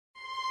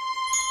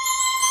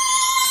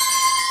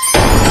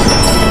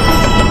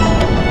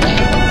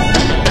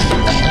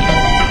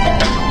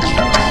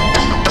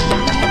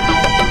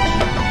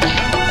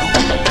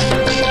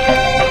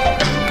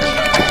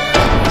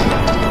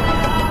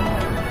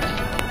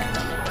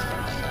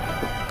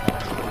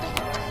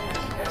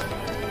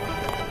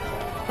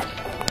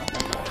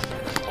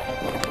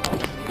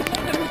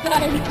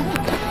Are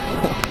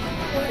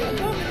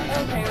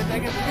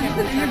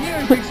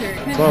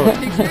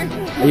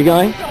you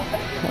going?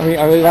 Are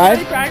we live?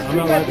 I'm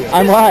not live yet.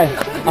 I'm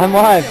live. I'm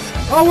live.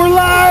 Oh, we're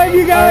live,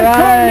 you guys!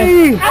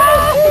 Right. Courtney!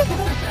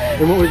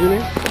 And what was your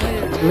name?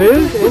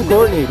 Liz and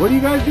Courtney. What are you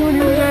guys doing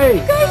here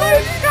today?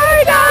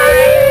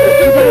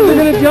 Skydiving! You guys are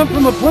gonna jump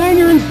from a plane.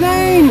 You're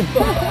insane! Oh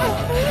my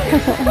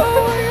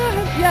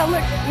god. Yeah,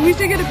 look, we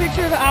should get a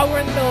picture of Baauer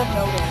in the middle of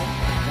nowhere.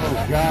 Oh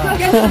god.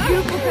 Get some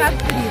beautiful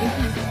Taft video.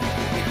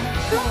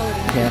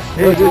 Yes.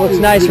 It looks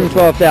nice from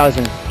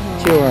 12,000.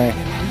 Siezure.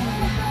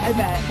 I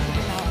bet.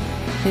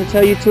 Can I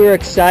tell you two are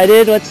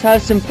excited? Let's have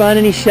some fun.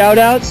 Any shout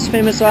outs?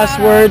 Famous last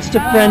words to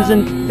friends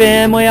and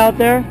family out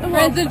there?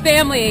 Friends and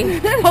family.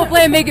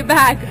 Hopefully I make it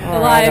back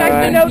alive. Check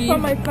the notes on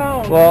my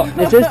phone. Well,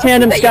 this is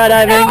tandem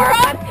skydiving.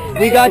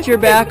 We got your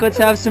back. Let's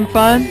have some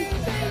fun.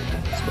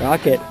 Let's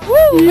rock it.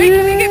 Woo! Wait,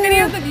 can we get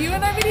videos of you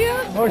in our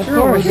videos? Oh, Of sure.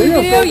 course. Video,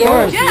 Video, of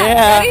course.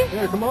 yeah. Yeah.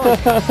 Yeah, come on.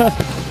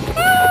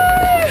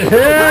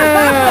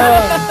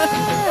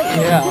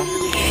 Yeah.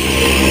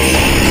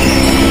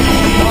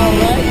 All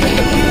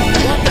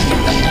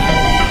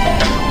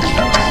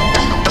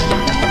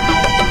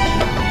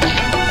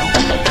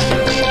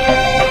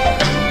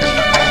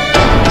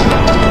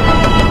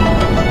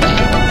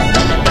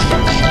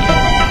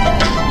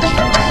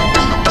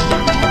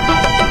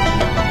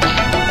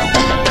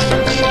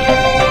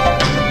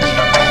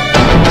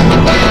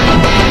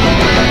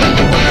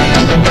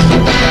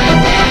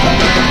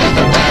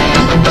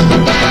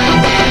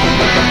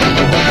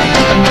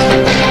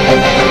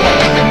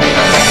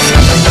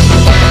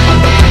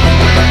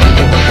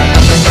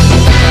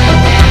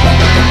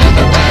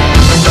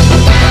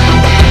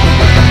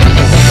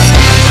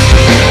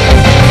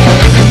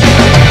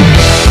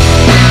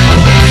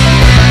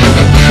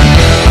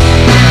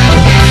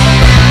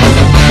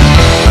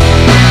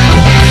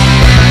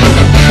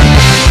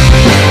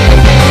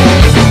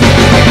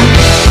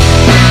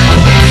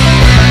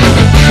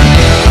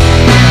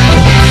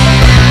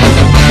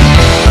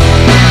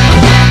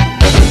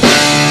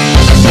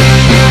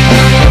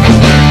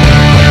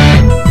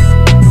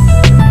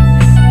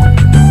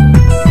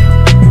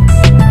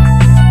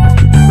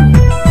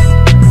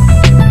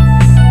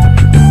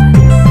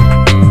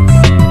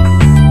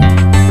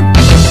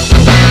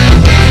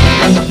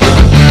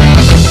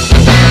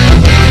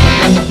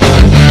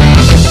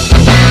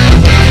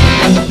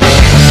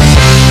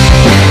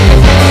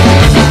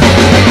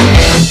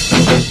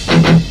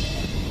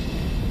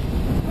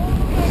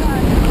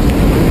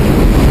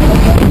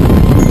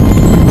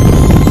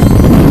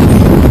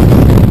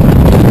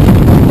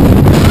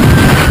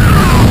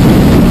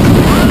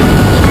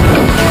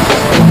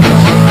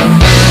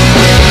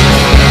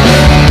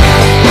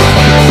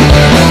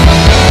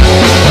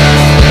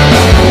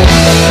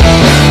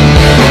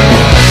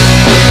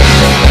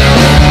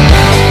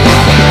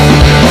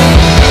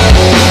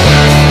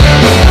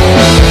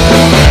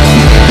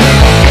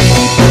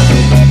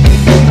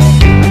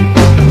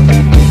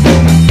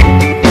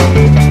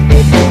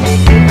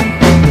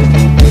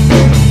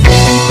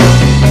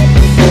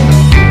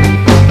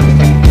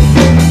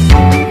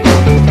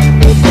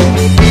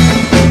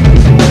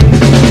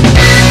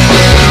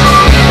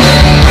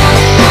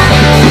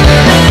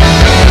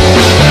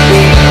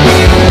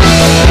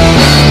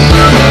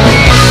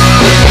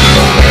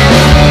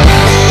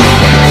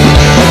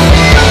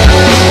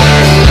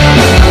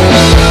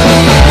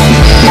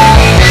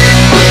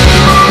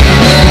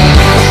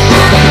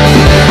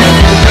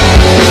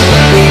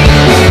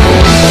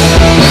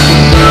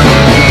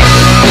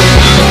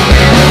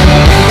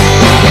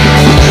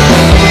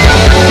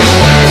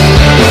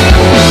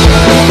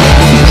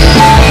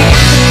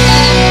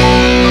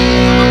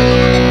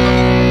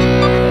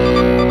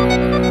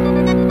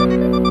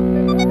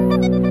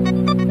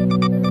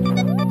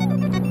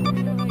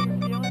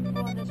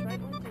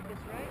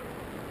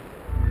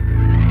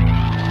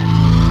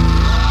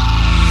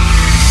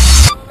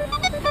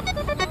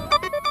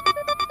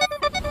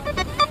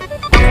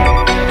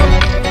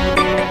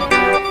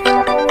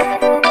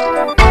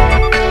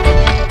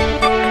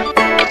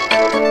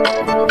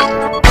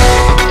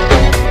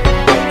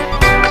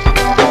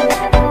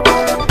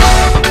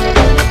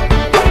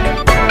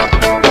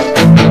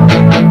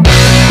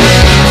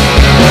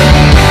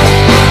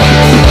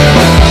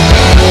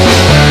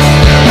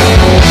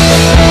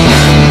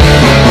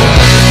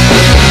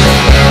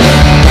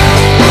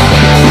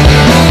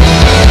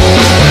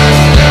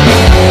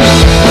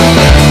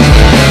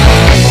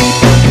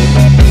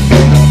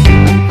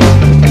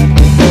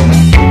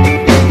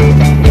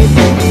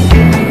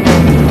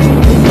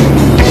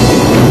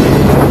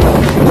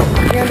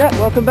right.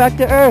 Welcome back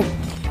to Earth.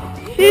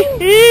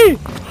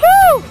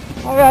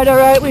 All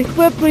right. We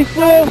flew.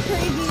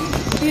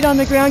 Feet on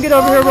the ground. Get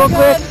over here real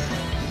quick.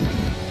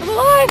 I'm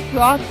alive.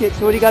 Rock it.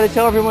 So what do you got to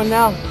tell everyone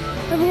now?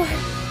 I'm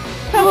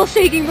alive. I'm a little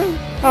shaking.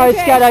 All right,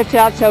 Skydive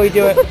Taft, how we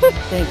do it.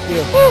 Thank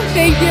you.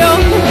 Thank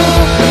you.